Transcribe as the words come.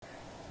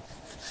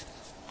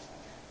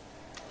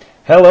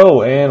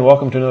Hello, and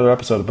welcome to another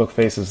episode of Book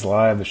Faces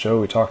Live, the show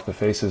we talk to the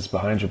faces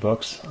behind your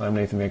books. I'm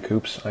Nathan Van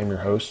Coops. I'm your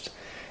host.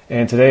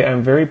 And today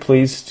I'm very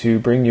pleased to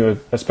bring you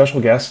a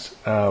special guest,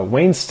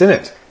 Wayne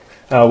Stinnett.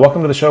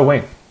 Welcome to the show,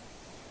 Wayne.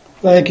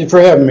 Thank you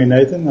for having me,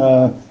 Nathan.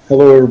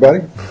 Hello, everybody,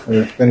 or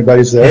if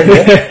anybody's there.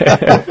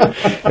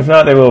 If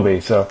not, they will be.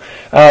 So,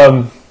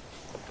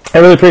 I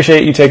really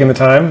appreciate you taking the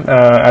time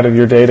out of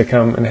your day to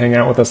come and hang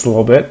out with us a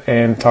little bit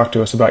and talk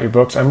to us about your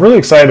books. I'm really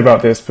excited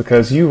about this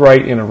because you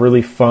write in a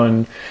really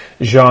fun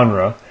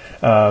genre.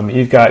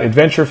 You've got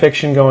adventure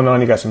fiction going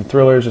on. You've got some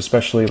thrillers,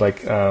 especially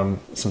like some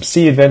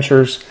sea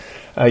adventures.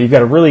 You've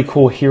got a really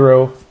cool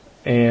hero.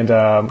 And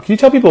can you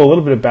tell people a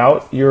little bit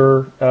about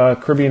your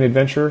Caribbean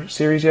adventure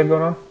series you have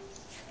going on?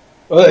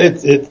 Well,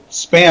 it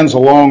spans a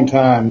long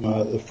time.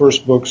 The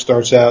first book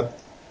starts out,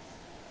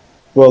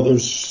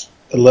 there's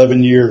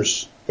 11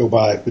 years go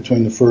by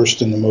between the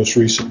first and the most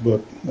recent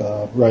book,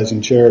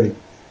 Rising Charity.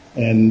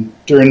 And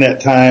during that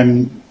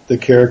time, the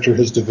character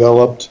has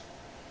developed,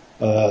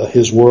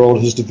 his world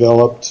has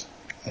developed.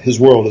 His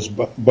world is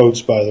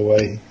boats, by the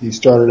way. He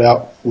started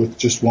out with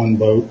just one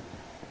boat,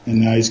 and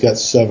now he's got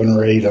 7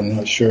 or 8, I'm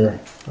not sure.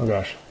 Oh,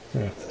 gosh.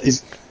 Yeah.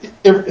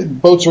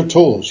 Boats are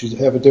tools. You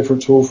have a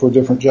different tool for a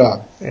different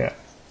job. Yeah.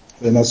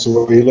 And that's the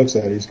way he looks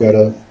at it. He's got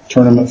a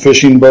tournament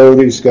fishing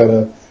boat. He's got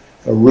a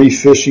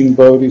reef fishing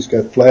boat. He's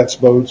got flats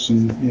boats,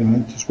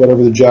 and just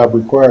whatever the job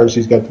requires,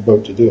 he's got the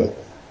boat to do it.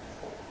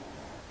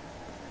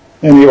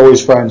 And he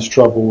always finds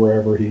trouble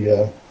wherever he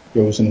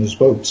goes in his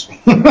boats.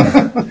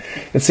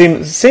 It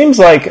seems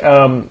like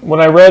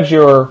when I read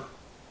your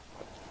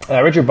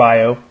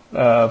bio,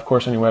 of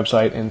course, on your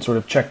website, and sort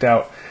of checked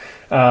out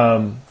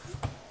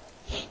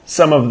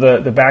some of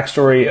the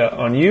backstory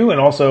on you,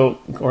 and also,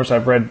 of course,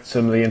 I've read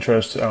some of the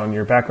intros on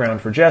your background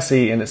for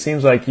Jesse, and it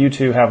seems like you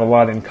two have a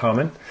lot in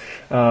common.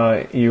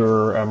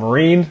 You're a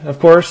Marine, of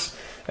course,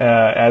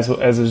 as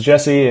is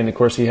Jesse, and of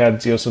course he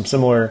had some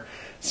similar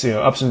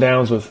ups and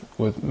downs with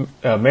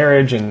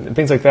marriage and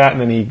things like that,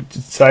 and then he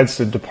decides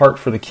to depart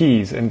for the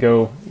Keys and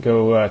go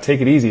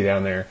take it easy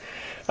down there.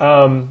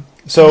 I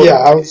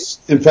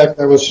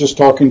was just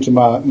talking to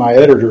my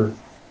editor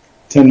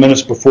 10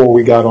 minutes before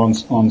we got on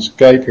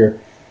Skype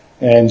here,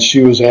 and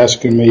she was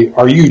asking me,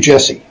 "Are you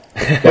Jesse?"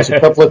 Because a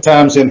couple of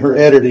times in her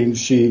editing,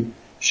 she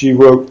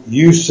wrote,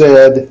 "You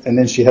said," and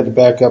then she had to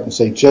back up and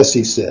say,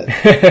 "Jesse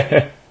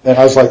said." And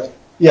I was like,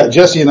 "Yeah,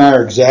 Jesse and I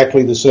are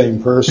exactly the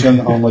same person,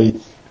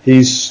 only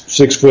he's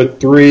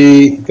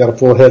 6'3", got a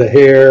full head of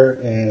hair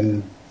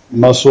and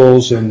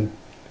muscles and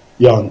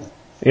young."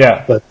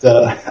 Yeah. But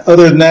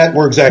other than that,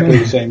 we're exactly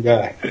the same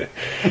guy.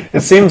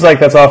 It seems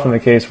like that's often the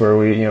case where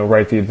we,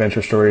 write the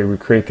adventure story, we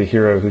create the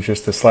hero who's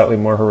just a slightly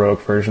more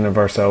heroic version of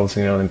ourselves,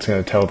 and it's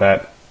going to tell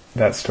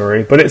that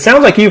story. But it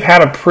sounds like you've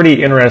had a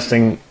pretty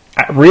interesting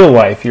real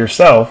life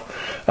yourself.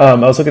 I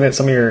was looking at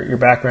some of your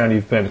background.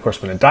 You've been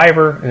a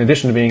diver in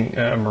addition to being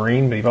a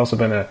Marine, but you've also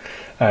been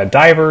a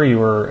diver. You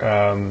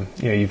were,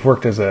 you've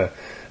worked as a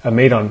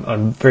mate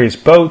on various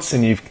boats,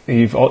 and you've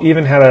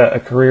even had a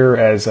career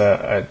as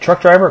a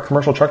truck driver,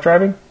 commercial truck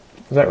driving.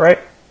 Is that right?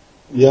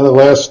 Yeah, the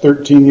last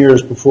 13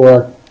 years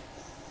before I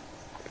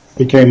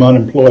became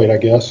unemployed, I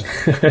guess.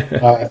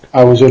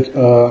 I was an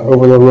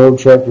over-the-road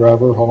truck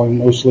driver, hauling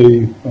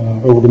mostly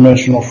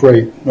over-dimensional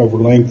freight, over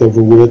length,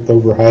 over width,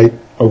 over height,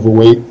 over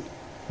weight.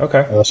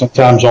 Okay.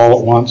 Sometimes all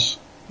at once.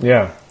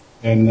 Yeah.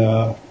 And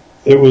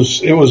it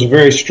was a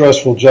very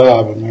stressful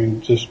job. I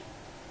mean, just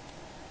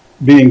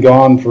being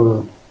gone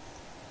for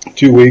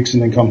 2 weeks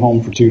and then come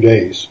home for 2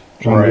 days,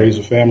 trying to raise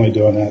a family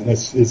doing that.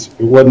 It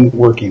wasn't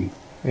working.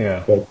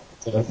 Yeah. But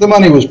the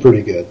money was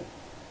pretty good,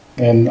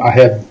 and I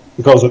had,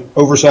 because of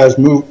oversized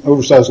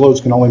loads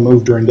can only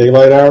move during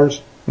daylight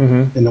hours.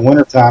 Mm-hmm. In the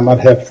wintertime, I'd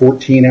have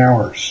 14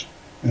 hours,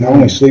 and I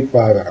only sleep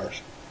 5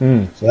 hours.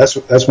 Mm.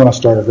 So that's when I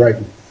started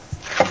writing.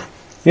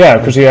 Yeah,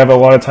 because you have a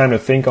lot of time to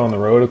think on the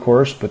road, of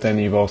course, but then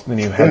you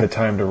have the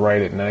time to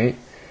write at night.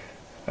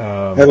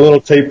 Had a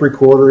little tape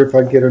recorder. If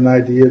I get an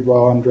idea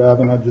while I'm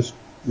driving, I just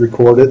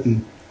record it,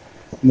 and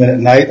then at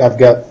night I've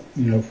got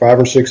 5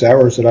 or 6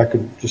 hours that I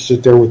could just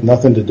sit there with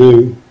nothing to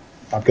do.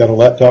 I've got a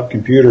laptop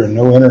computer and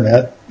no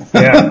internet.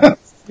 Yeah,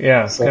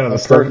 yeah. So kind of I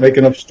start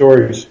making up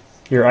stories.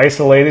 You're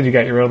isolated. You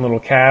got your own little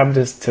cab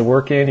to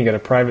work in. You got a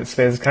private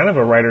space. It's kind of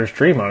a writer's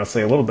dream,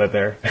 honestly, a little bit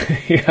there.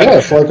 Yeah,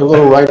 it's like a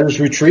little writer's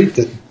retreat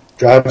that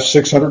drives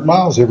 600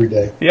 miles every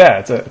day. Yeah,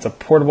 it's a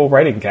portable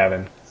writing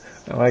cabin.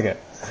 I like it.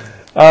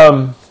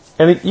 And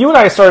you and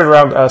I started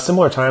around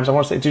similar times. I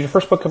want to say, did your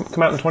first book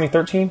come out in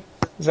 2013?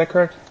 Is that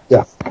correct?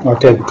 Yeah,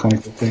 October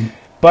 2015.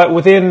 But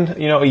within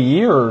a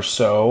year or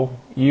so,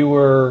 you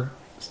were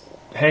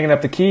hanging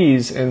up the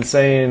keys and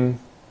saying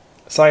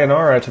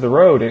sayonara to the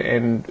road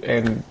and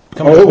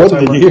coming. Oh, it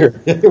wasn't a year.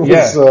 It was.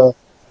 Yeah.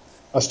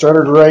 I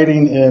started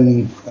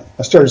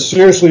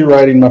seriously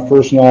writing my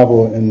first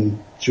novel in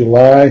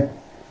July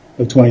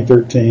of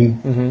 2013.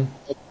 Mm-hmm.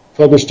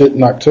 Published it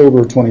in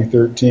October of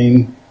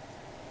 2013.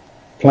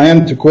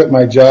 Planned to quit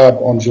my job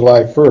on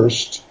July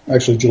 1st.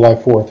 Actually, July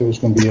 4th. It was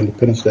going to be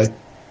Independence Day.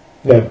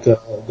 But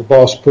the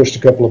boss pushed a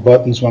couple of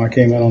buttons when I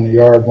came in on the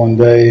yard one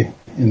day,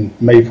 in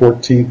May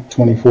 14th,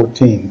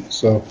 2014.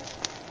 So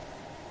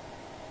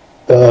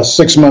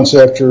 6 months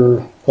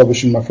after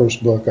publishing my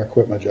first book, I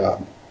quit my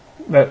job.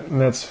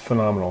 That's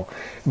phenomenal.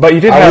 But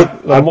you did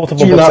have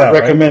multiple books out, I do not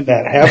recommend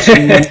that. Have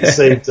some money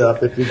saved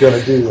up if you're going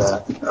to do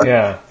that.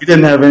 Yeah. We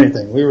didn't have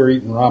anything. We were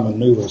eating ramen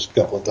noodles a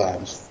couple of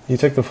times. You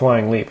took the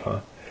flying leap,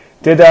 huh?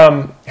 Did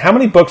how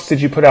many books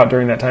did you put out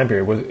during that time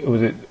period?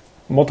 Was it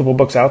multiple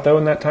books out, though,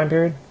 in that time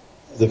period?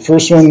 The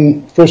first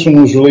one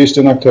was released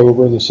in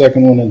October, the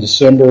second one in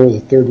December,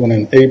 the third one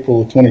in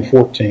April of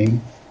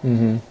 2014.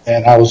 Mm-hmm.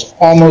 And I was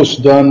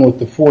almost done with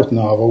the fourth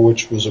novel,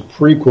 which was a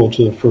prequel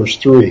to the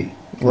first three.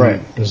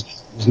 Right.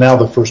 It's now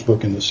the first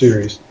book in the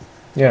series.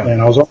 Yeah.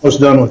 And I was almost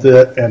done with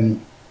it,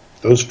 and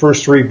those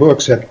first three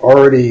books had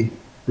already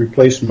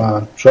replaced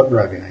my truck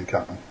driving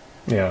income.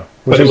 Yeah.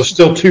 But it was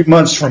still 2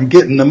 months from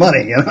getting the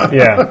money, you know?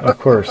 Yeah, of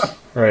course.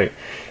 Right.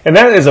 And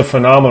that is a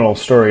phenomenal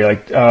story.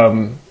 Like,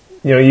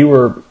 you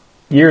were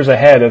years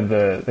ahead of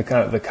the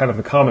kind of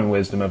the common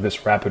wisdom of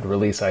this rapid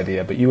release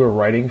idea, but you were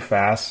writing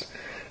fast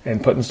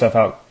and putting stuff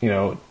out,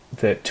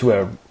 that to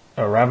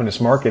a ravenous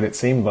market, it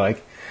seemed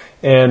like.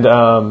 And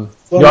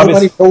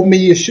nobody told me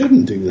you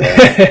shouldn't do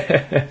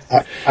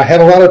that. I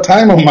had a lot of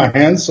time on my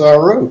hands, so I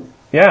wrote.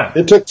 Yeah.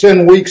 It took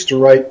 10 weeks to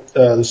write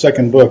the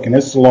second book, and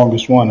it's the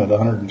longest one at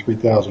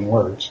 103,000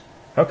 words.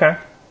 Okay.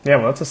 Yeah,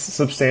 well, that's a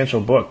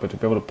substantial book, but to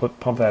be able to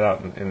pump that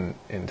out in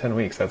 10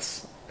 weeks,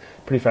 that's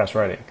pretty fast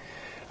writing.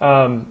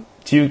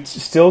 Do you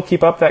still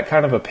keep up that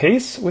kind of a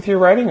pace with your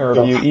writing, or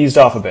have you eased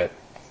off a bit?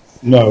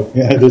 No,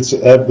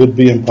 that would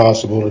be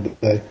impossible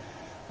today.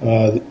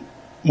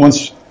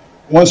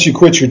 Once you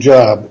quit your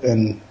job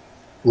and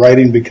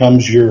writing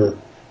becomes your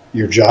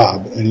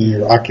job and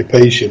your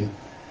occupation,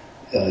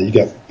 you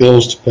got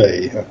bills to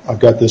pay. I've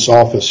got this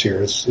office here.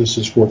 This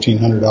is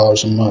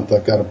 $1,400 a month.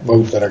 I've got a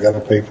boat that I got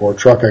to pay for, a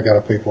truck I got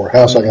to pay for, a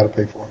house I got to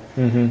pay for,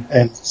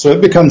 and so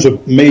it becomes a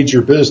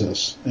major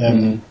business.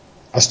 And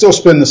I still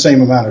spend the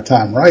same amount of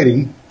time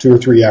writing, 2 or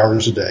 3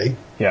 hours a day.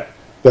 Yeah.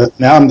 But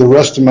now the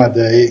rest of my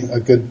day,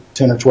 a good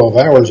 10 or 12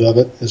 hours of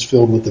it, is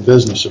filled with the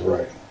business of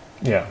writing.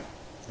 Yeah.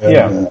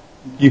 And,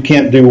 you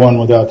can't do one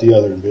without the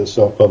other and be a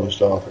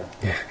self-published author.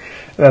 Yeah.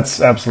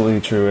 That's absolutely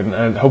true,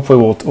 and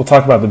hopefully we'll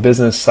talk about the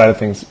business side of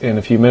things in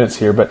a few minutes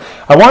here. But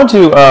I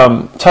wanted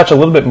to touch a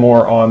little bit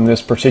more on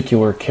this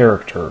particular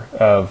character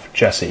of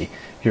Jesse,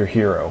 your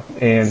hero,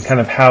 and kind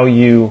of how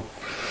you.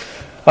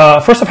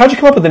 First off, how'd you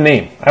come up with the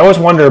name? I always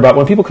wonder about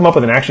when people come up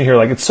with an action hero,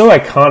 like it's so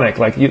iconic.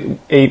 Like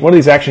one of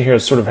these action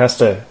heroes sort of has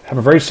to have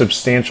a very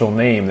substantial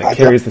name that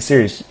carries the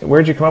series.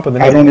 Where'd you come up with the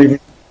name?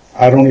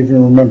 I don't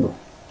even remember.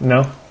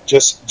 No.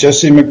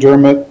 Jesse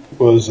McDermott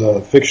was a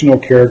fictional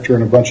character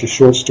in a bunch of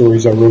short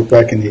stories I wrote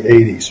back in the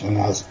 80s when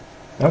I was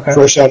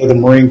fresh out of the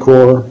Marine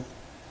Corps.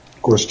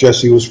 Of course,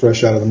 Jesse was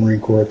fresh out of the Marine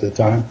Corps at the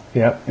time.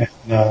 Yeah.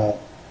 And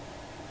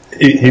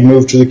he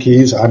moved to the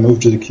Keys. I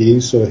moved to the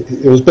Keys. So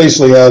it was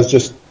basically I was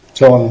just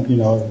telling,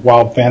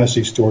 wild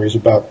fantasy stories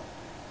about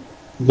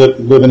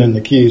living in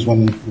the Keys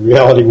when the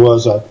reality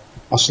was I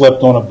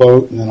slept on a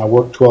boat and then I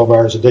worked 12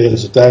 hours a day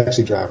as a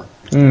taxi driver.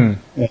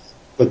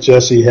 But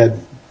Jesse had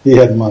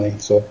money,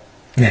 so.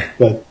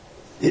 But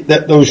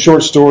those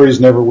short stories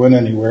never went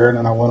anywhere, and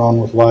then I went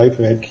on with life.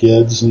 I had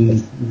kids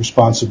and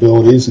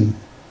responsibilities, and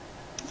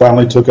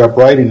finally took up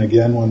writing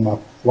again when my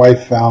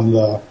wife found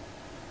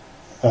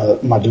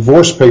my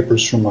divorce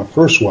papers from my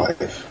first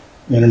wife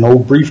in an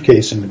old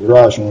briefcase in the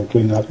garage when we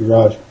cleaned out the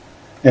garage.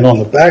 And on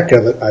the back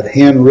of it, I'd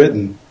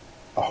handwritten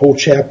a whole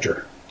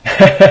chapter,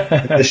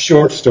 a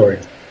short story.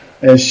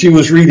 And she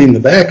was reading the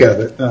back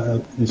of it,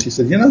 and she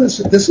said,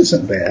 this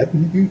isn't bad.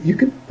 You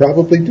could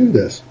probably do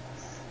this.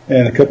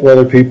 And a couple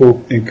other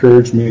people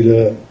encouraged me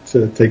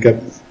to take up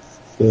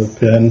the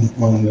pen,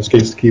 well, in this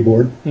case, the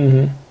keyboard.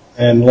 Mm-hmm.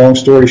 And long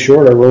story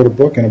short, I wrote a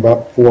book in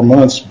about 4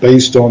 months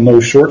based on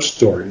those short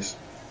stories.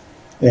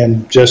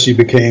 And Jesse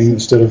became,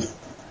 instead of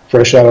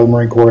fresh out of the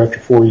Marine Corps after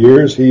 4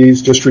 years,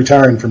 he's just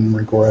retiring from the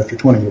Marine Corps after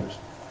 20 years.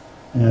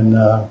 And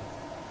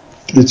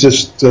it's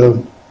just...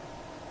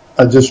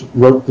 I just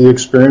wrote the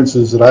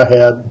experiences that I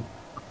had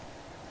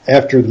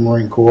after the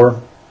Marine Corps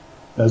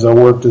as I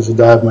worked as a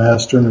dive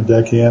master and a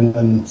deckhand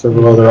and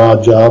several other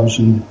odd jobs,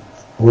 and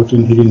worked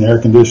in heating and air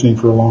conditioning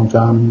for a long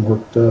time,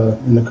 worked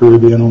in the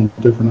Caribbean on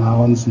different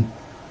islands and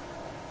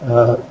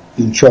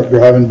in truck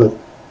driving. But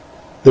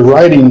the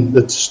writing,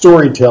 the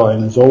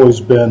storytelling has always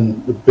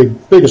been the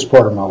biggest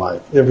part of my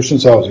life. Ever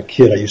since I was a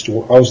kid, I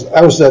was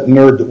that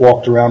nerd that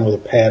walked around with a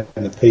pad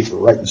and a paper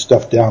writing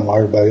stuff down while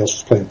everybody else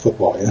was playing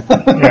football.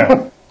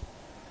 Yeah.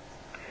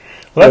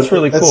 Well, that's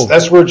really cool.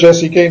 That's where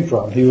Jesse came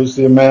from. He was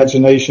the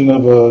imagination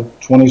of a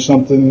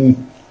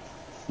 20-something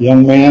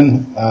young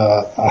man.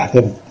 I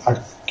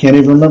can't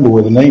even remember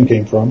where the name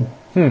came from.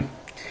 And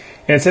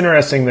it's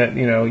interesting that,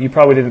 you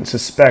probably didn't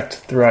suspect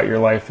throughout your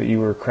life that you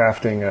were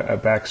crafting a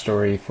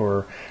backstory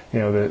for,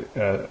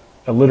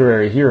 a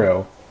literary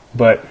hero.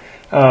 But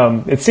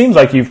it seems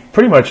like you've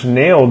pretty much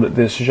nailed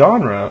this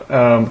genre.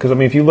 Because,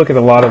 if you look at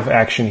a lot of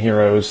action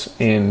heroes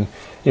in...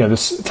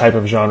 this type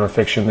of genre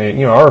fiction,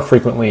 they, are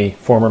frequently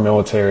former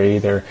military.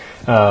 They're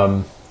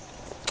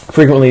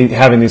frequently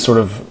having these sort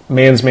of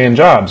man's man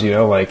jobs,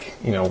 like,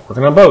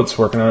 working on boats,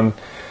 working on,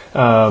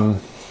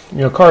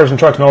 cars and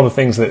trucks and all the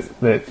things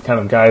that kind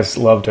of guys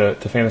love to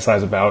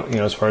fantasize about,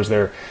 as far as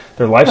their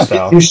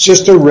lifestyle. He's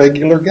just a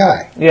regular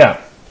guy.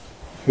 Yeah.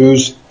 Who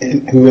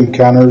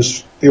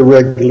encounters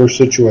irregular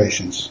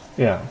situations.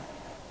 Yeah.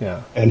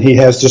 Yeah. And he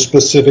has the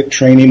specific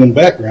training and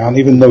background,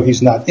 even though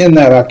he's not in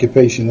that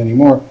occupation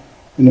anymore.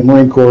 In the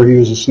Marine Corps, he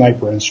was a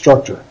sniper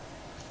instructor.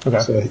 Okay.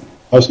 So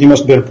he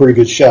must have been a pretty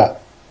good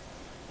shot.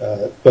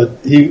 But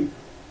he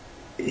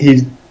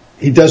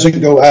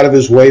doesn't go out of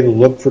his way to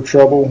look for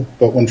trouble,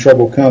 but when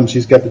trouble comes,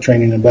 he's got the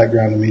training and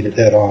background to meet it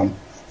head on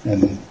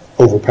and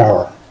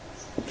overpower.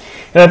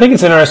 And I think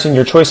it's interesting.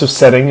 Your choice of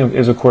setting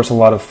is, of course, a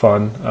lot of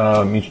fun.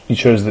 You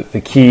chose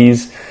the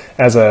Keys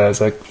as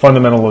a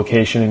fundamental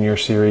location in your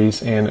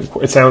series, and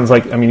it sounds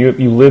like,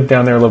 you lived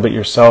down there a little bit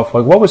yourself.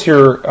 Like, what was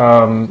your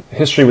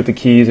history with the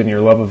Keys and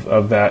your love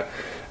of that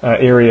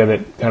area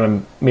that kind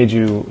of made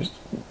you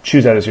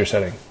choose that as your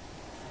setting?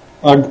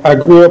 I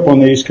grew up on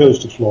the east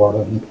coast of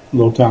Florida, in a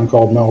little town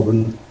called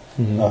Melbourne.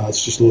 Mm-hmm.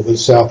 It's just a little bit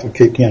south of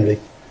Cape Kennedy.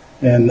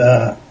 And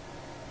I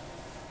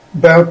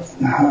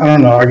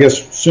guess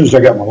as soon as I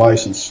got my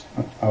license,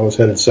 I was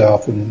headed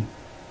south and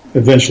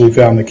eventually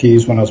found the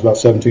Keys when I was about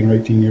 17 or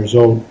 18 years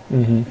old.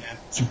 Mm-hmm.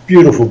 It's a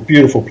beautiful,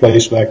 beautiful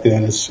place back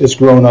then. It's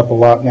grown up a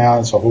lot now.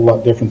 It's a whole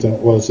lot different than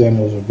it was then.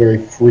 It was a very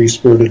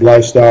free-spirited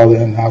lifestyle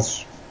then. Now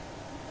it's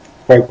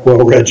quite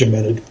well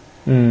regimented.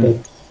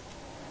 Mm.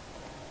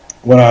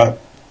 But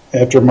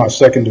after my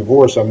second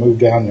divorce, I moved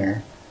down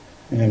there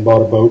and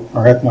bought a boat.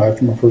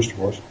 After my first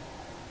divorce.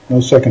 No,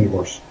 second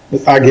divorce.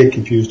 I get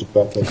confused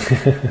about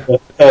that.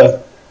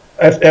 But,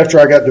 after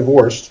I got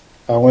divorced,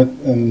 I went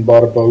and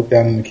bought a boat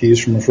down in the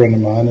Keys from a friend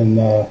of mine and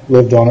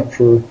lived on it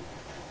for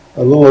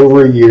a little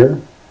over a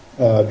year.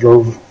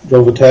 Drove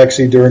a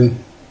taxi during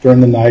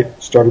the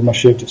night. Started my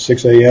shift at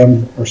 6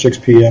 a.m. or 6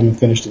 p.m. and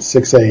finished at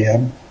 6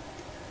 a.m.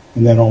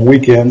 And then on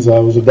weekends, I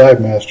was a dive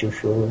master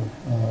for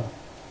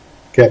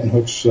Captain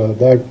Hook's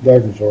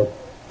dive resort.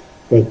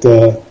 But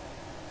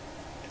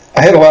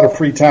I had a lot of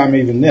free time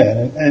even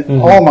then. And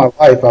mm-hmm. all my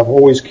life, I've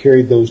always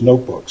carried those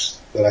notebooks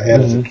that I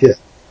had mm-hmm. as a kid.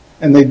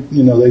 And they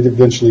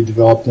eventually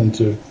developed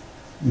into,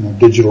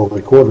 digital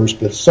recorders,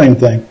 but same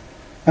thing.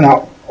 And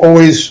I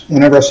always,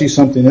 whenever I see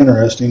something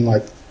interesting,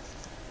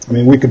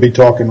 we could be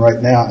talking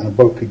right now and a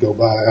boat could go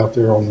by out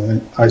there on the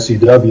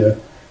ICW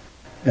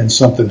and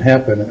something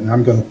happen and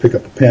I'm going to pick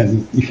up a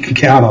pen. You can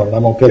count on it.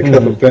 I'm going to pick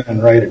mm-hmm. up a pen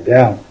and write it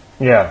down.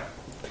 Yeah.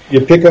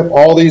 You pick up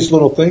all these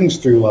little things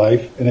through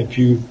life, and if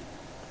you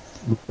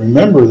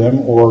remember them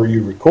or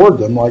you record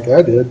them like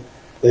I did,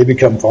 they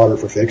become fodder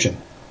for fiction.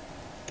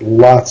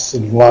 Lots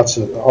and lots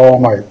of all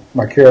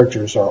my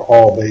characters are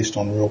all based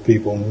on real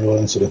people and real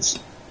incidents.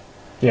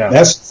 Yeah, and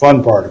that's the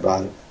fun part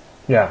about it.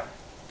 Yeah,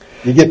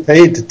 you get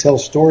paid to tell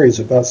stories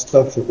about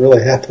stuff that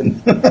really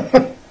happened.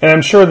 And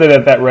I'm sure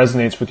that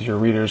resonates with your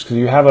readers because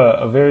you have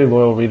a very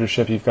loyal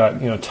readership. You've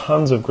got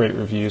tons of great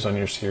reviews on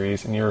your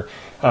series, and you're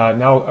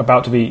now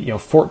about to be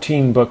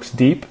 14 books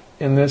deep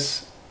in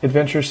this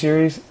adventure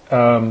series.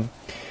 In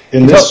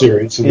this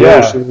series, the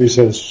other series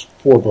has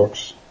 4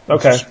 books.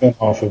 Okay, it's a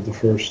spin-off of the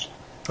first.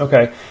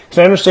 Okay,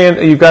 so I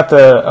understand you've got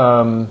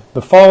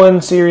the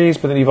Fallen series,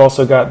 but then you've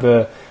also got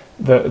the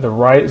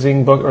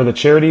Rising book or the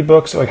Charity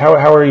books. Like how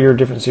are your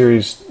different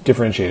series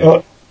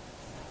differentiated?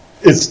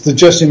 It's the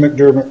Jesse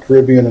McDermott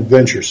Caribbean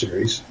Adventure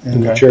series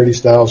and the Charity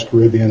Styles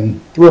Caribbean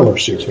Thriller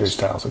series. Charity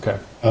Styles, okay.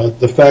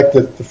 The fact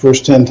that the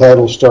first 10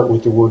 titles start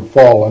with the word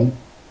Fallen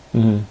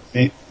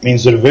mm-hmm.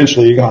 means that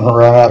eventually you're going to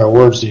run out of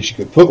words that you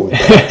could put with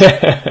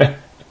that.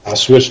 I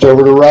switched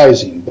over to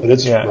Rising, but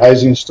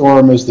Rising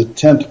Storm is the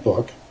 10th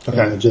book.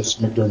 The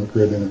Jesse McDermott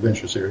Caribbean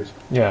Adventure series.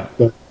 Yeah.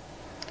 But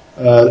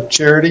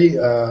Charity,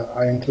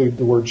 I include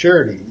the word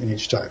charity in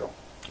each title.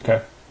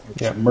 Okay.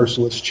 It's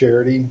merciless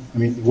charity. I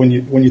mean, when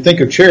you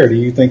think of charity,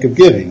 you think of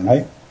giving,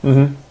 right?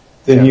 Mm-hmm.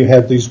 Then you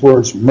have these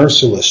words: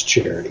 merciless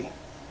charity,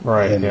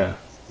 right? And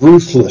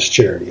ruthless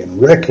charity, and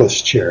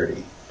reckless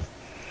charity,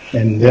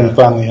 and then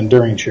finally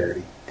enduring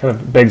charity. Kind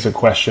of begs a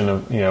question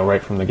of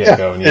right from the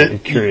get-go, and you're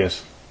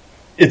curious.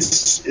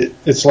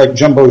 It's like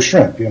jumbo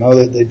shrimp,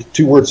 they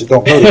 2 words that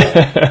don't go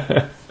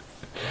together.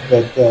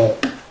 But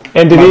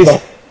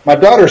and my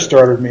daughter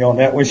started me on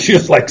that when she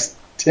was like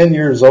 10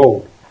 years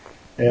old,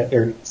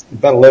 or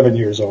about 11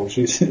 years old.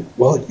 She said,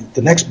 "Well,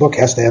 the next book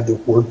has to have the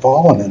word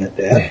fallen in it,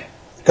 Dad."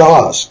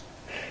 Gosh.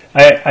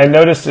 I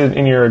noticed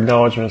in your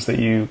acknowledgments that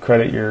you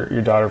credit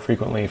your daughter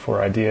frequently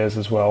for ideas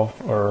as well,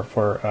 or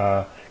for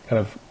kind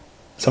of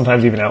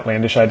sometimes even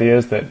outlandish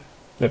ideas that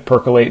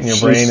percolate in your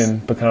brain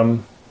and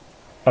become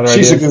other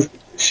ideas.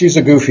 She's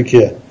a goofy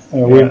kid.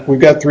 We've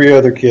got 3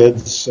 other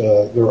kids.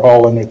 They're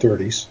all in their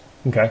 30s.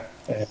 Okay.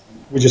 And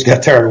we just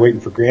got tired of waiting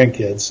for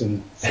grandkids,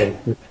 and so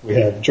we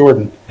have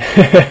Jordan.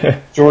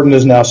 Jordan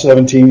is now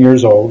 17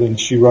 years old, and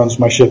she runs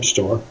my ship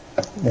store.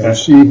 And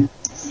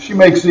she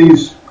makes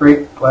these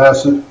great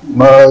classic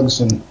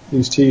mugs and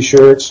these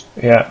T-shirts.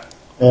 Yeah.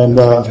 And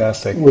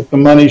fantastic. With the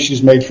money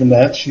she's made from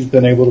that, she's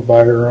been able to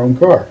buy her own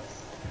car.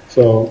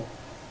 So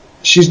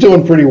she's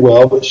doing pretty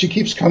well, but she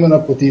keeps coming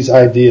up with these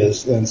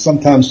ideas. And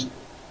sometimes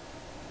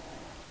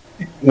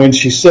when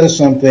she says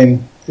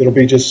something, it'll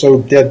be just so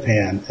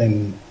deadpan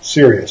and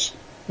serious.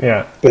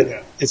 Yeah.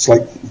 But it's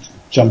like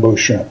jumbo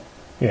shrimp.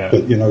 Yeah.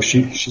 But, you know,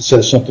 she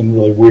says something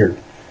really weird.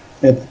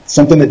 And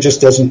something that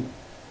just doesn't,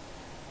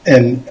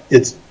 and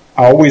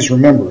I always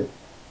remember it.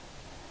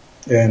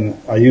 And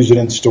I use it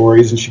in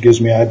stories, and she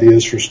gives me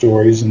ideas for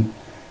stories. And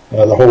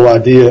the whole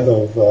idea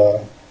of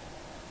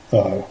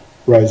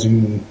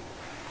Rising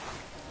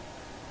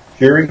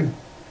Fury,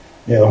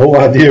 the whole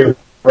idea of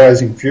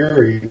Rising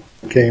Fury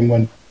came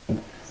when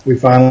we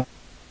finally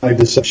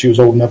decided she was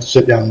old enough to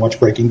sit down and watch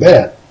Breaking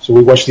Bad. So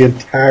we watched the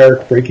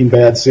entire Breaking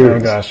Bad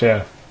series. Oh gosh,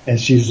 yeah. And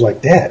she's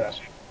like, Dad,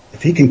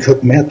 if he can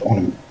cook meth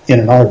in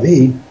an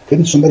RV,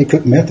 couldn't somebody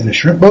cook meth in a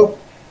shrimp boat?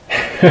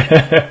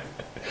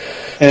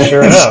 And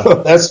sure enough.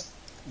 So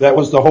that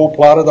was the whole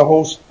plot of the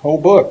whole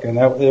book, and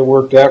it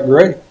worked out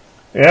great.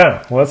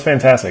 Yeah, well, that's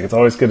fantastic. It's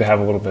always good to have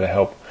a little bit of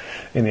help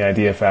in the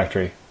idea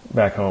factory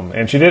back home.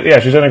 And she's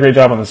done a great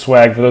job on the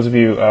swag. For those of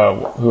you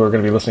who are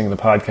going to be listening to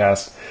the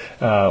podcast,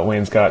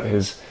 Wayne's got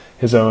his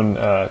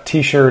own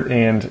T-shirt,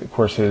 and of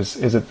course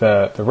is it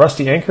the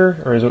Rusty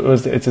Anchor, or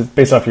it's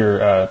based off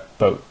your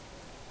boat?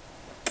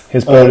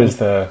 His boat is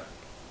the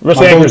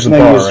Rusty Anchor. My boat's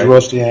name is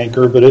Rusty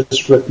Anchor, but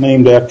it's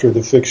named after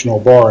the fictional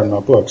bar in my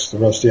books, the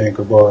Rusty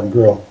Anchor Bar and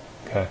Grill.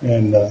 Okay.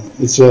 And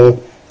it's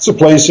a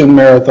place in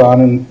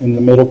Marathon in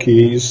the Middle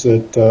Keys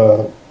that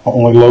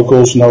only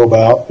locals know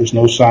about. There's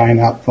no sign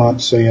out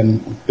front saying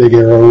big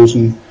arrows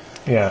and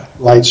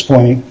lights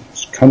pointing.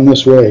 Come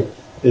this way.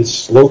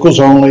 It's locals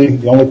only.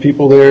 The only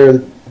people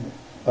there.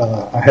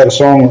 I had a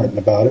song written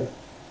about it,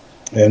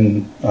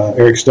 and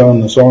Eric Stone,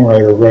 the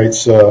songwriter,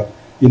 writes,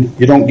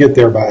 "You don't get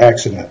there by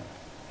accident."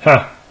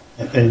 Huh.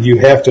 And you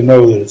have to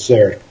know that it's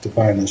there to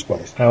find this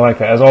place. I like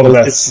that. As all the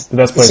best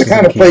places. It's the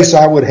kind of place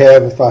I would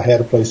have if I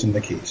had a place in the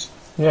Keys.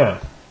 Yeah.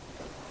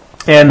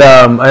 And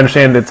I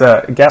understand it's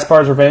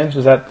Gaspar's Revenge.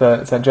 Is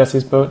that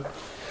Jesse's boat?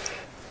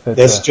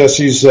 That's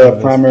Jesse's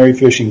primary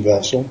fishing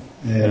vessel.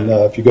 And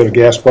if you go to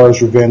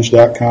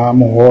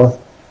GasparsRevenge.com or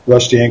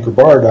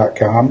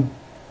RustyAnchorBar.com,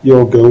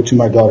 you'll go to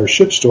my daughter's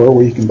ship store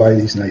where you can buy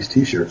these nice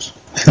T-shirts.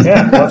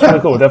 Yeah, well, that's really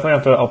cool. We'll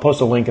definitely I'll post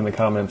a link in the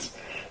comments,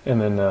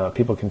 and then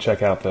people can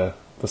check out the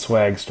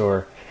swag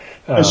store.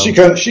 She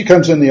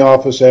comes in the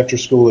office after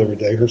school every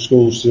day. Her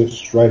school's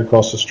just right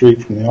across the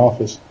street from the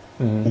office.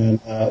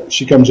 Mm-hmm. And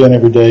she comes in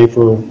every day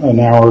for an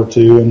hour or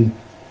two and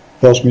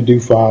helps me do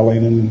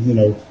filing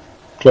and,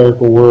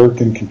 clerical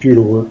work and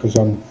computer work because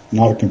I'm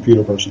not a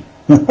computer person.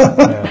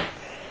 Yeah.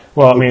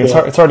 Well, I mean, it's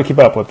hard to keep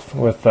up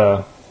with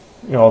all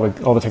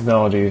the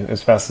technology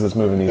as fast as it's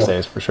moving these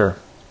days, for sure.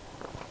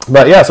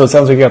 But yeah, so it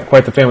sounds like you got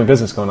quite the family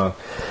business going on.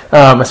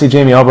 I see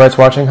Jamie Albright's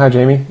watching. Hi,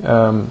 Jamie.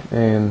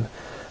 And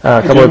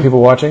a couple of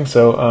people watching,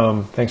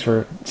 so thanks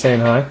for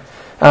saying hi.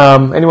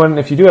 Anyone,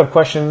 if you do have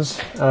questions,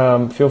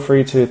 feel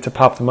free to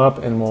pop them up,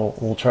 and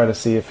we'll try to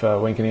see if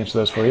Wayne can answer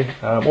those for you.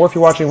 Or if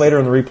you're watching later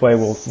in the replay,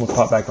 we'll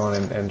pop back on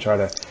and try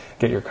to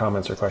get your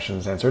comments or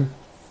questions answered.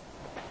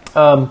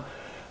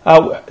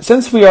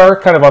 Since we are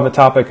kind of on the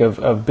topic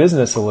of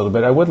business a little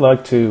bit, I would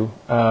like to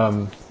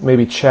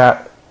maybe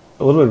chat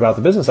a little bit about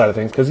the business side of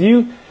things, because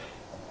you,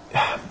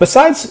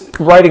 besides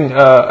writing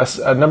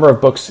a number of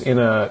books in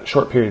a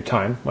short period of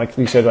time, like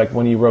you said, like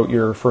when you wrote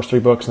your first 3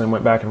 books and then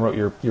went back and wrote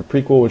your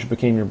prequel, which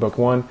became your book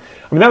 1.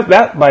 I mean,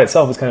 that by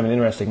itself is kind of an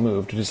interesting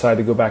move, to decide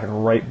to go back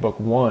and write book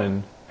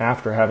 1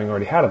 after having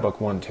already had a book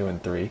 1, 2,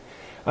 and 3.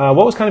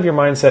 What was kind of your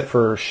mindset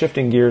for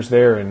shifting gears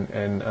there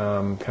and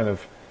kind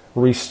of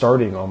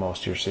restarting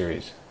almost your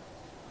series?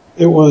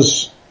 It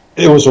was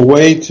a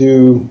way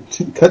to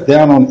cut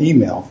down on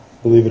email,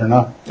 believe it or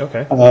not.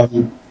 Okay.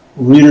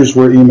 Readers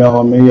were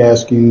emailing me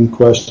asking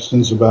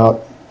questions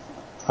about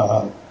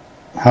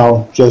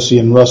how Jesse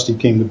and Rusty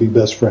came to be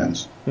best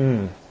friends.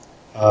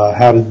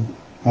 How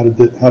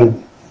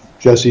did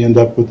Jesse end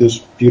up with this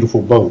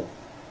beautiful boat?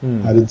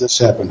 How did this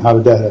happen? How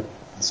did that happen?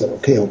 I said,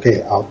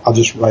 okay, I'll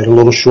just write a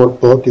little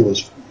short book. It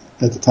was,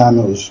 at the time,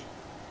 it was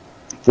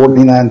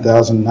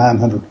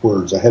 49,900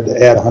 words. I had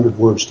to add 100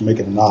 words to make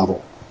it a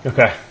novel.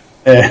 Okay.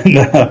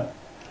 And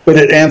but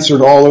it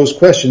answered all those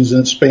questions,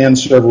 and it spanned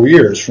several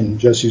years, from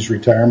Jesse's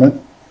retirement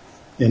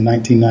in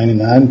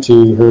 1999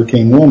 to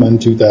Hurricane Wilma in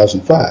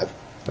 2005.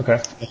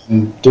 Okay.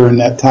 And during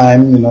that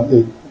time,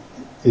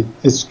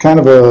 it's kind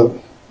of a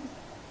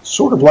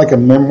sort of like a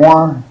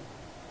memoir,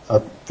 a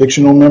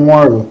fictional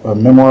memoir, a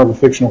memoir of a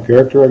fictional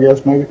character, I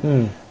guess,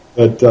 maybe.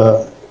 But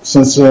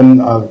since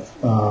then,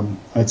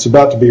 it's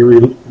about to be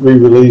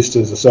re-released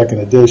as a second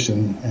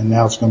edition, and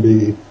now it's going to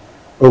be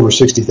over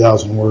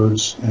 60,000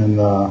 words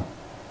and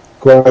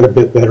quite a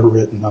bit better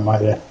written, I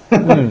might add,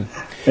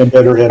 and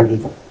better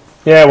edited.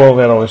 Yeah, well,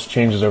 that always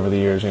changes over the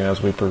years,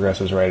 as we progress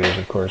as writers,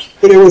 of course.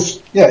 But it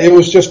was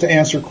just to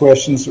answer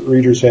questions that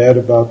readers had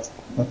about,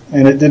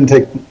 and it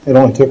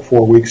only took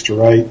 4 weeks to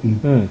write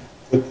and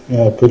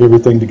put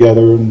everything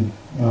together, and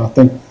I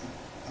think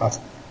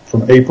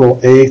from April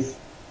 8th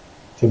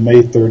to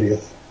May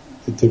 30th,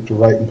 it took to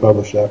write and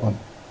publish that one.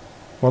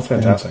 Well, that's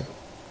fantastic.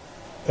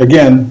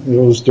 again, it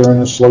was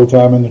during a slow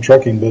time in the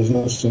trucking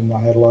business, and I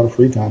had a lot of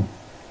free time.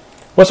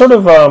 What sort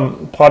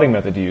of plotting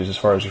method do you use as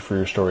far as for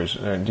your stories?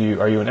 Are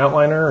you an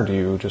outliner, or do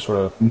you just sort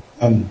of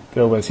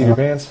go by the seat of your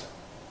pants?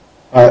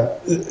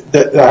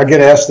 I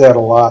get asked that a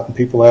lot, and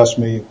people ask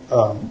me,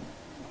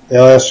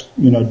 they'll ask,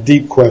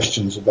 deep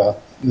questions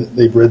about,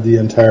 they've read the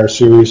entire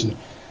series, and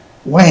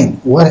Wayne,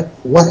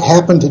 what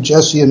happened to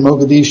Jesse in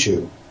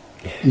Mogadishu?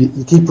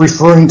 You keep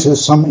referring to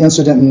some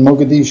incident in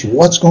Mogadishu.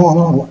 What's going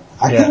on?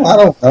 I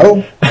don't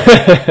know.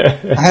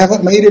 I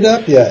haven't made it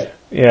up yet.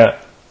 Yeah.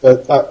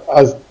 But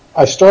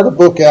I start a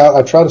book out,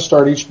 I try to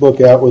start each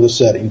book out with a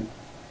setting.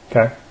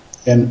 Okay.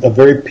 And a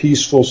very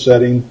peaceful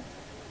setting,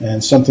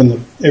 and something that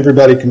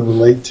everybody can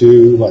relate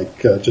to,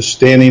 like just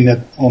standing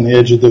on the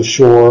edge of the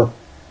shore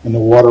and the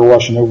water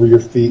washing over your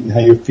feet and how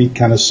your feet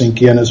kind of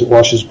sink in as it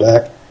washes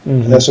back. Mm-hmm.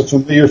 And that's a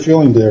familiar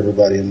feeling to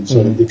everybody. And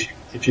so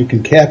if you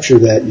can capture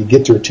that, you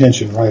get their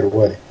attention right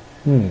away.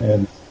 Mm.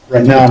 And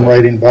right now I'm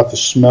writing about the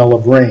smell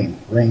of rain.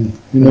 Rain,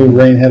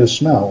 rain had a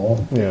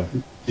smell. Well,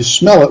 you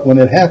smell it when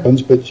it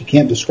happens, but you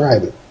can't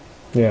describe it.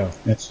 Yeah.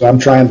 And so I'm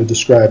trying to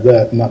describe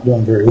that and not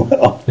doing very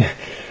well.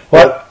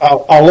 But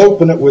I'll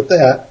open it with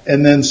that,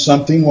 and then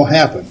something will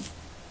happen.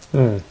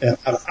 Mm. And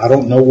I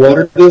don't know what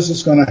it is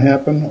that's going to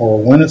happen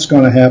or when it's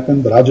going to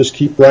happen, but I'll just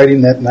keep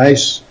writing that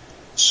nice,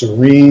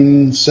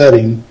 serene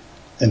setting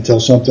until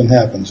something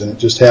happens. And it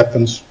just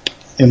happens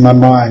in my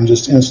mind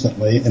just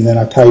instantly, and then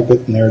I type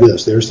it, and there it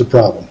is. There's the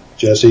problem.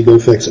 Jesse, go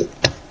fix it.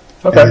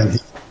 Okay. And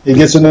he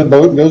gets in the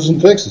boat and goes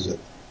and fixes it.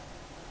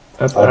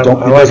 He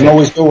doesn't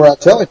always go where I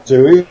tell him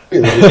to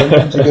either.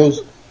 Sometimes he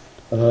goes,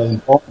 in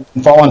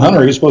Fallen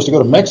Hunter, he was supposed to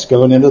go to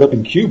Mexico and ended up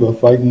in Cuba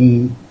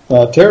fighting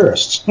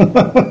terrorists.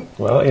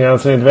 Well,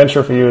 it's an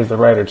adventure for you as the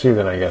writer too,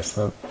 then I guess.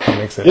 That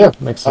makes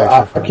it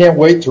I can't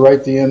wait to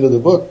write the end of the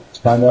book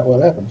to find out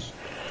what happens.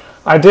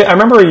 I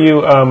remember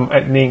you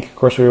at NINC. Of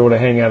course, we were able to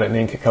hang out at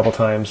NINC a couple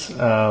times.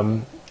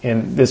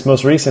 And this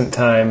most recent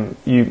time,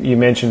 you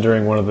mentioned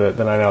during one of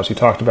the night outs, you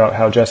talked about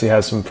how Jesse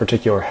has some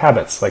particular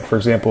habits. Like, for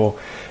example,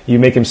 you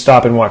make him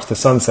stop and watch the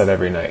sunset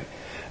every night,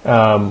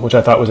 which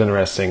I thought was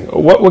interesting.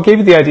 What gave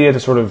you the idea to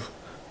sort of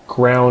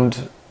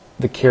ground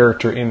the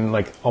character in,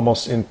 like,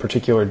 almost in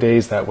particular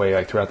days that way,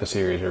 like throughout the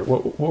series? Or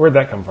where'd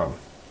that come from?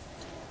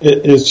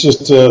 It's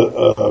just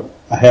a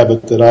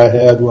habit that I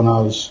had when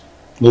I was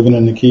living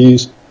in the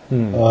Keys.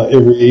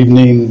 Every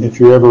evening, if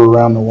you're ever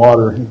around the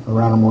water,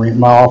 around a marina,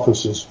 my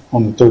office is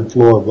on the third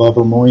floor above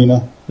a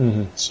marina.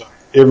 Mm-hmm. So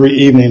every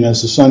evening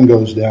as the sun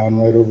goes down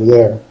right over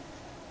there,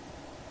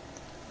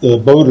 the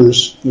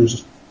boaters,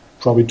 there's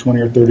probably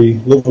 20 or 30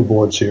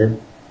 liveaboards here,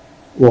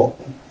 will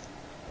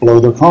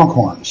blow their conch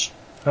horns.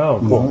 Oh,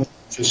 cool.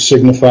 Just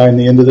signifying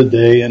the end of the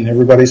day, and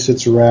everybody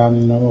sits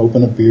around,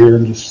 open a beer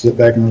and just sit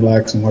back and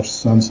relax and watch the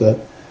sunset.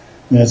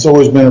 And it's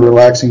always been a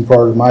relaxing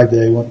part of my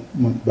day.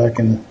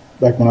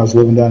 Back when I was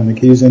living down in the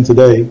Keys, and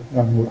today,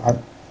 I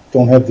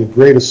don't have the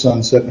greatest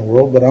sunset in the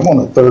world, but I'm on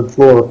the third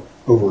floor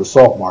over a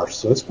salt marsh,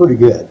 so it's pretty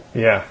good.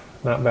 Yeah,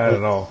 not bad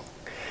at all.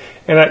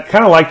 And I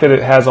kind of like that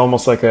it has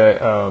almost like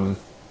a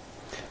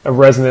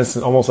resonance,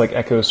 and almost like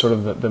echoes sort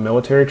of the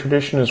military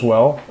tradition as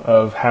well,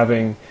 of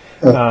having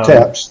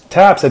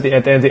taps at the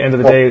end of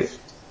the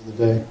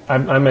day.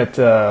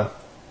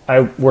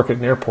 I work at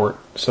an airport,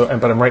 but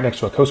I'm right next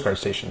to a Coast Guard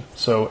station,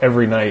 so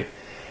every night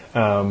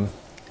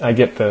I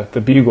get the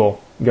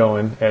bugle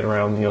going at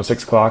around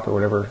 6 o'clock or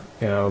whatever,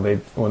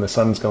 when the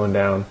sun's going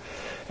down,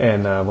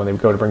 and when they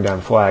go to bring down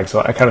flags.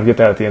 So I kind of get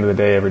that at the end of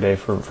the day every day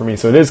for me.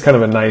 So it is kind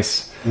of a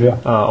nice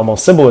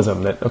almost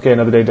symbolism that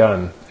another day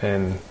done,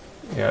 and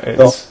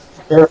it's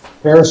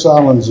Parris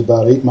Island's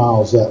about 8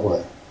 miles that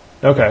way.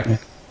 Okay.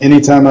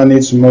 Anytime I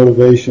need some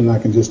motivation, I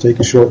can just take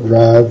a short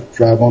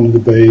drive onto the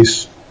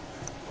base,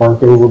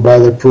 park over by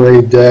the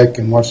parade deck,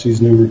 and watch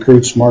these new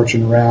recruits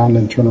marching around,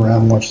 and turn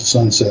around and watch the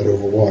sunset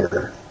over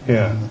water.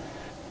 Yeah.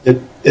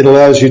 It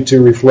allows you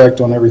to reflect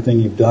on everything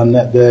you've done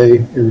that day,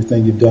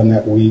 everything you've done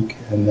that week,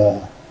 and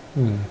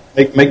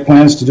make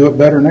plans to do it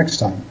better next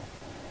time.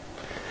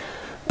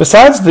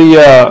 Besides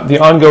the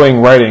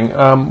ongoing writing,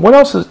 what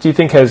else do you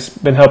think has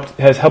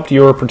helped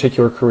your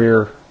particular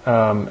career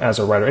as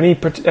a writer?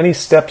 Any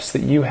steps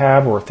that you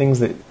have, or things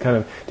that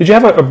did you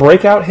have a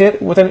breakout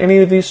hit within any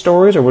of these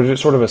stories, or was it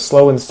sort of a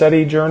slow and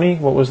steady journey?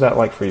 What was that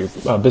like for you,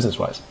 business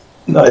wise?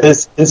 No,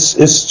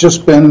 it's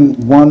just been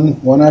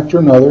one after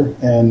another,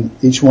 and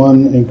each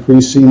one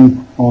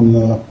increasing on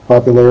the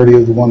popularity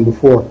of the one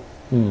before.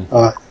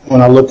 When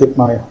I look at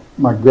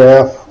my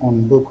graph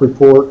on Book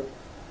Report,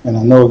 and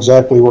I know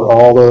exactly where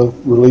all the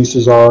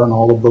releases are and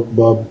all the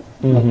BookBub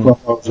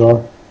promos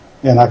are,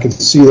 and I can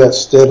see that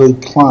steadily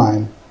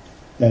climb.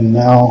 And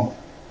now,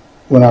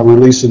 when I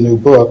release a new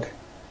book,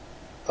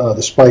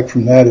 the spike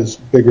from that is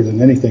bigger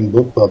than anything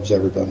BookBub's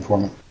ever done for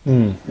me.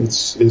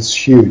 It's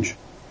huge.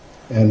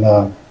 And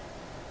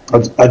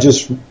I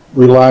just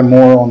rely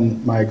more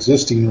on my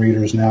existing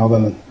readers now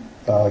than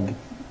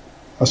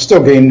I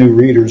still gain new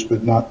readers,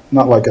 but not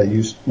like I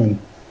used when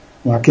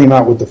I came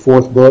out with the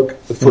fourth book.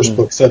 The first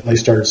book suddenly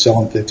started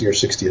selling 50 or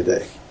 60 a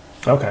day.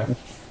 Okay,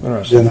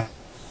 interesting.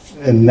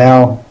 and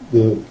now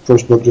the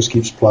first book just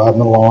keeps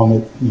plodding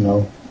along at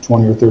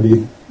 20 or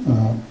 30,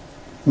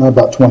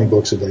 about 20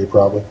 books a day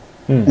probably,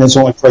 and it's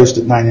only priced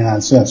at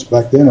 99 cents.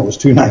 Back then it was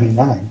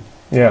 $2.99.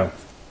 Yeah.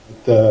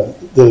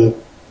 The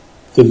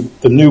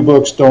new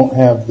books don't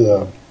have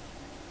the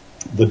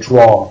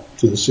draw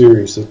to the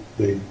series that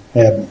they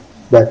had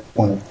back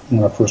when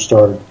I first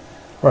started.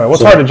 Right. Well,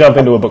 it's hard to jump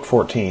into a book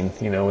 14,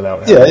 without.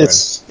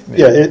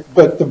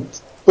 But the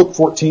book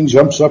 14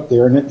 jumps up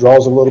there and it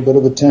draws a little bit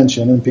of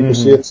attention, and people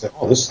see it and say,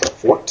 "Oh, this is the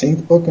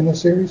 14th book in the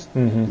series.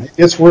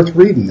 It's worth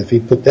reading if he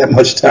put that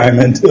much time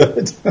into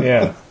it."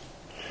 Yeah.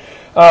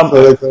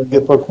 So they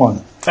get book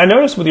one. I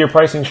noticed with your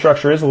pricing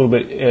structure is a little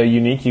bit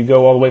unique. You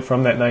go all the way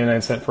from that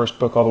 99-cent first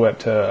book all the way up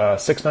to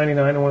 $6.99,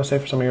 I want to say,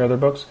 for some of your other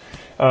books.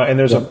 And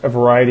there's a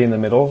variety in the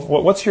middle.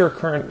 What's your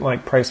current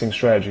pricing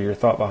strategy, your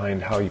thought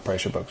behind how you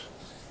price your books?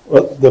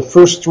 Well, the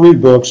first 3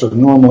 books are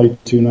normally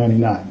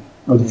 $2.99,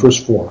 or the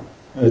first 4.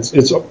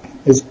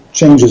 It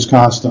changes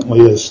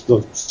constantly as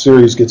the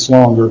series gets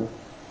longer.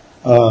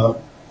 The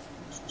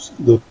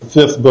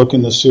 5th book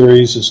in the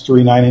series is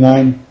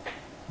 $3.99.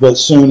 But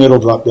soon it'll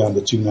drop down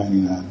to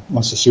 $2.99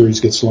 once the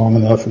series gets long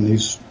enough and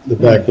the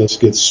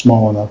backlist gets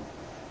small enough.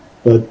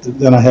 But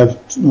then I have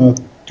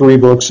 3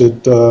 books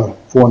at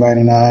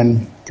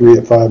 $4.99, 3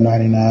 at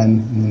 $5.99,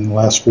 and then the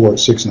last 4 at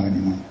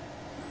 $6.99.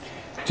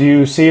 Do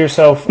you see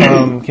yourself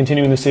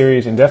continuing the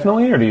series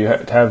indefinitely, or do you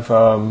have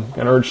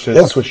an urge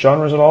to switch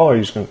genres at all, or are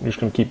you just going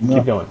to keep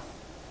going?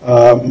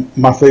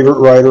 My favorite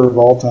writer of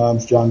all time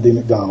is John D.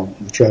 MacDonald,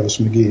 the Travis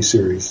McGee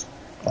series.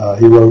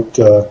 He wrote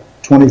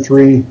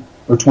 23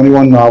 or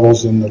 21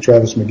 novels in the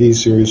Travis McGee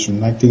series from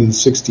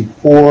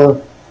 1964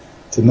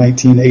 to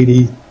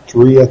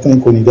 1983, I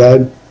think, when he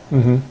died.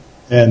 Mm-hmm.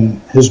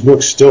 And his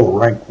books still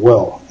rank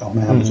well on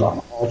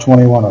Amazon, all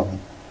 21 of them.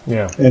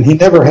 Yeah. And he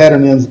never had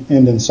an end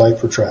in sight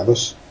for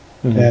Travis.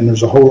 Mm-hmm. And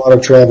there's a whole lot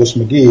of Travis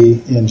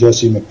McGee in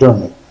Jesse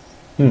McDermott.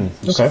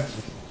 Okay.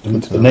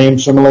 The name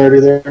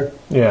similarity there?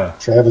 Yeah.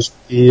 Travis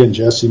McGee and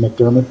Jesse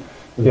McDermott.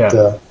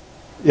 But,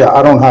 yeah.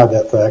 I don't hide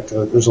that fact.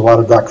 There's a lot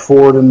of Doc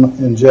Ford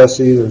in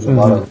Jesse. There's a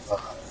lot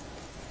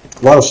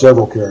of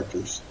several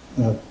characters.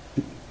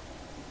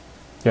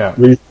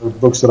 Read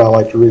books that I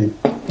like to read.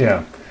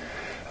 Yeah.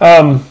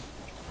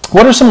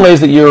 What are some ways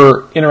that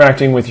you're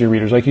interacting with your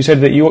readers? Like you said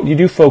that you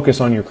do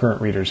focus on your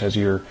current readers as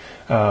your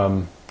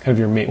one of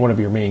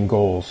your main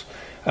goals.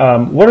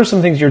 What are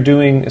some things you're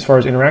doing as far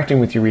as interacting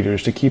with your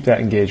readers to keep that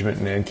engagement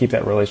and keep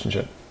that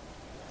relationship?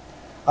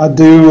 I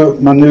do.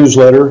 My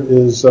newsletter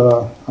is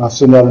I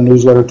send out a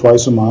newsletter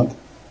twice a month.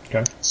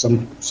 Okay.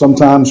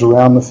 Sometimes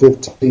around the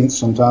 15th,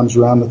 sometimes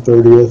around the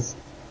 30th.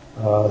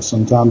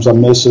 Sometimes I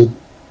miss it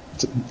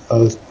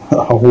a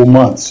whole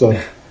month. So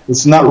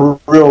it's not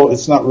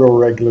real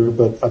regular,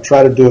 but I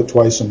try to do it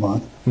twice a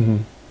month. Mm-hmm.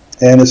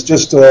 And it's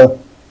just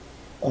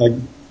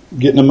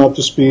getting them up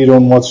to speed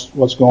on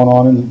what's going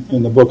on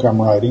in the book I'm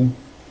writing.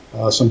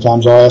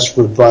 Sometimes I'll ask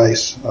for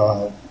advice.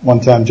 One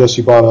time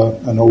Jesse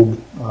bought an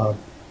old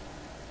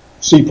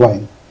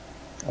seaplane,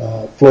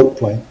 float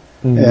plane,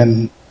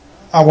 and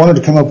I wanted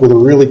to come up with a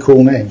really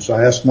cool name. So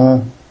I asked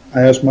my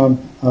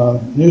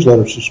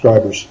newsletter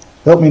subscribers,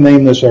 help me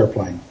name this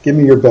airplane. Give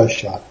me your best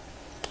shot.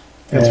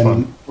 That's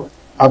fun.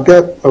 I've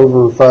got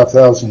over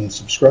 5,000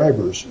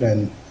 subscribers,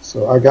 and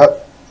so I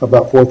got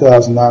about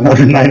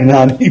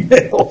 4,999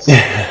 emails.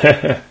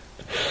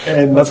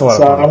 And that's a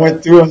lot of fun. I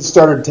went through and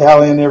started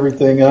tallying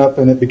everything up,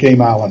 and it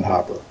became Island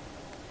Hopper.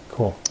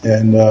 Cool.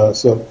 And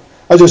so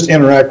I just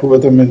interact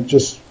with them, and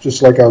just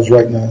like I was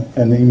writing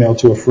an email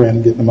to a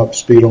friend, getting them up to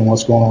speed on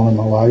what's going on in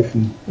my life,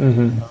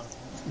 and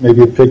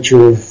maybe a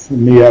picture of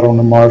me out on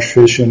the marsh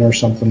fishing or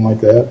something like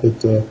that. But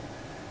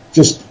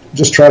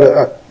just try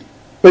to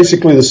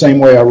basically the same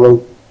way I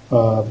wrote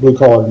Blue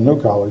Collar and No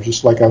Collar,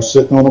 just like I was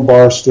sitting on a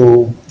bar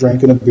stool,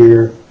 drinking a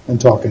beer, and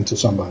talking to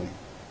somebody.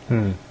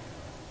 And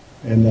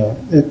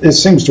it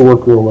seems to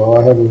work real well.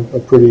 I have a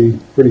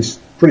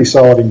pretty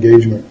solid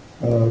engagement,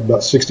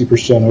 about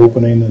 60%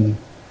 opening,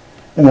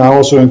 and I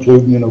also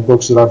include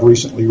books that I've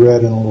recently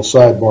read in a little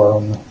sidebar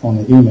on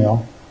the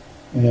email,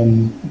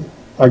 and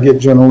I get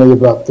generally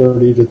about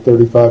 30 to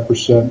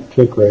 35%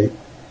 click rate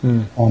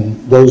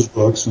on those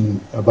books, and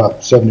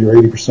about 70 or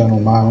 80%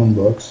 on my own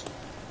books.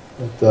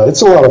 But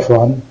it's a lot of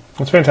fun.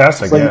 That's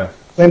fantastic.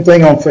 Same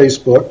thing on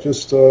Facebook.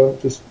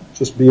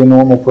 Just be a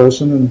normal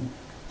person, and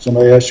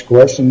somebody asks you a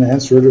question,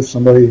 answer it. If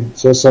somebody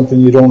says something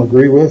you don't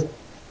agree with,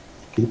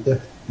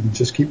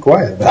 just keep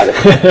quiet about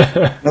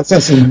it. No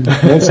sense in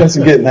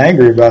getting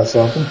angry about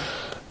something.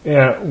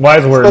 Yeah,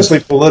 wise words.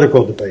 Especially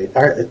political debate.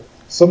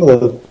 Some of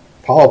the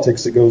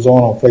politics that goes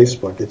on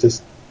Facebook,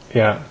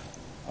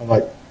 I'm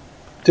like,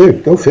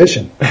 dude, go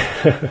fishing.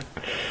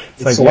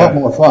 It's a lot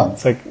more fun.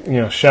 It's like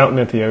shouting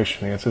at the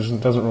ocean. It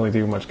doesn't really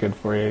do much good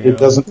for you. It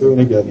doesn't do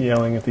any good.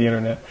 Yelling at the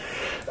internet.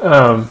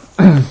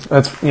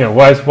 That's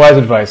wise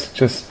advice.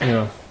 Just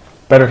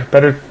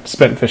better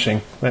spent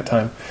fishing that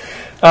time.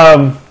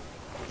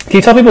 Can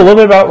you tell people a little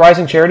bit about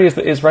Rising Charity?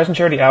 Is Rising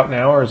Charity out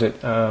now, or is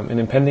it an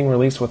impending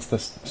release? What's the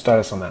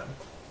status on that?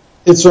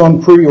 It's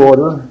on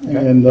pre-order,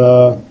 and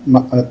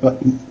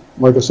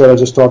like I said, I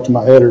just talked to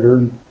my editor,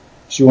 and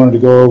she wanted to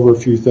go over a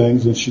few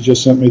things, and she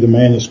just sent me the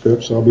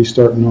manuscript, so I'll be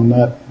starting on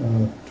that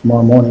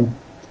tomorrow morning.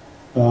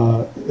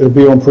 It'll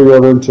be on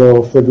pre-order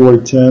until February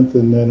 10th,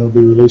 and then it'll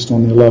be released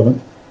on the 11th.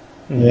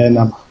 Mm-hmm. And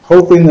I'm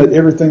hoping that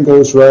everything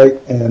goes right,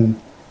 and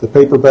the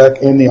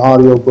paperback and the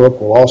audio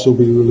book will also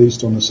be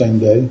released on the same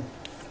day.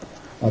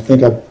 I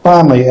think I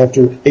finally,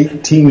 after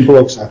 18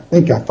 books, I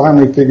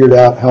finally figured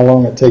out how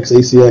long it takes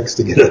ACX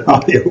to get an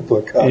audio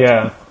book out.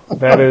 Yeah,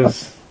 that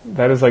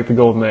is like the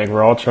golden egg.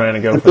 We're all trying to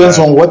go for that. Depends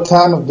on what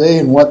time of day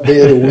and what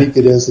day of the week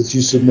it is that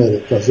you submit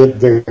it, because it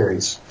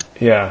varies.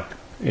 Yeah,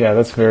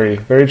 that's very,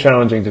 very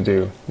challenging to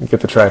do. You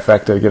get the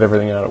trifecta, get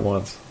everything out at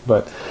once.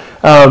 But,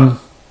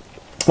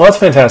 well, that's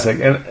fantastic.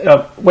 And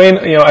Wayne,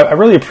 I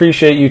really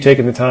appreciate you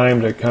taking the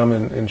time to come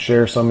and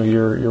share some of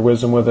your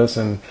wisdom with us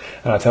and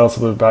tell us a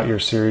little bit about your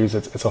series.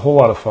 It's a whole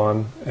lot of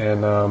fun,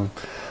 and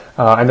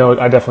I know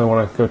I definitely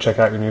want to go check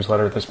out your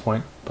newsletter at this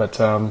point. But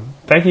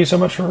thank you so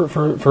much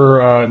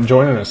for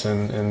joining us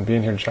and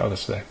being here to chat with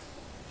us today.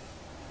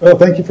 Well,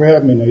 thank you for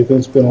having me, Nathan.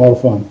 It's been a lot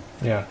of fun.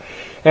 Yeah.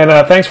 And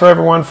thanks for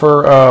everyone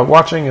for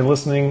watching and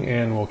listening,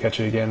 and we'll catch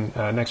you again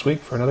next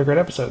week for another great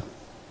episode.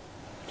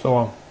 So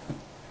long.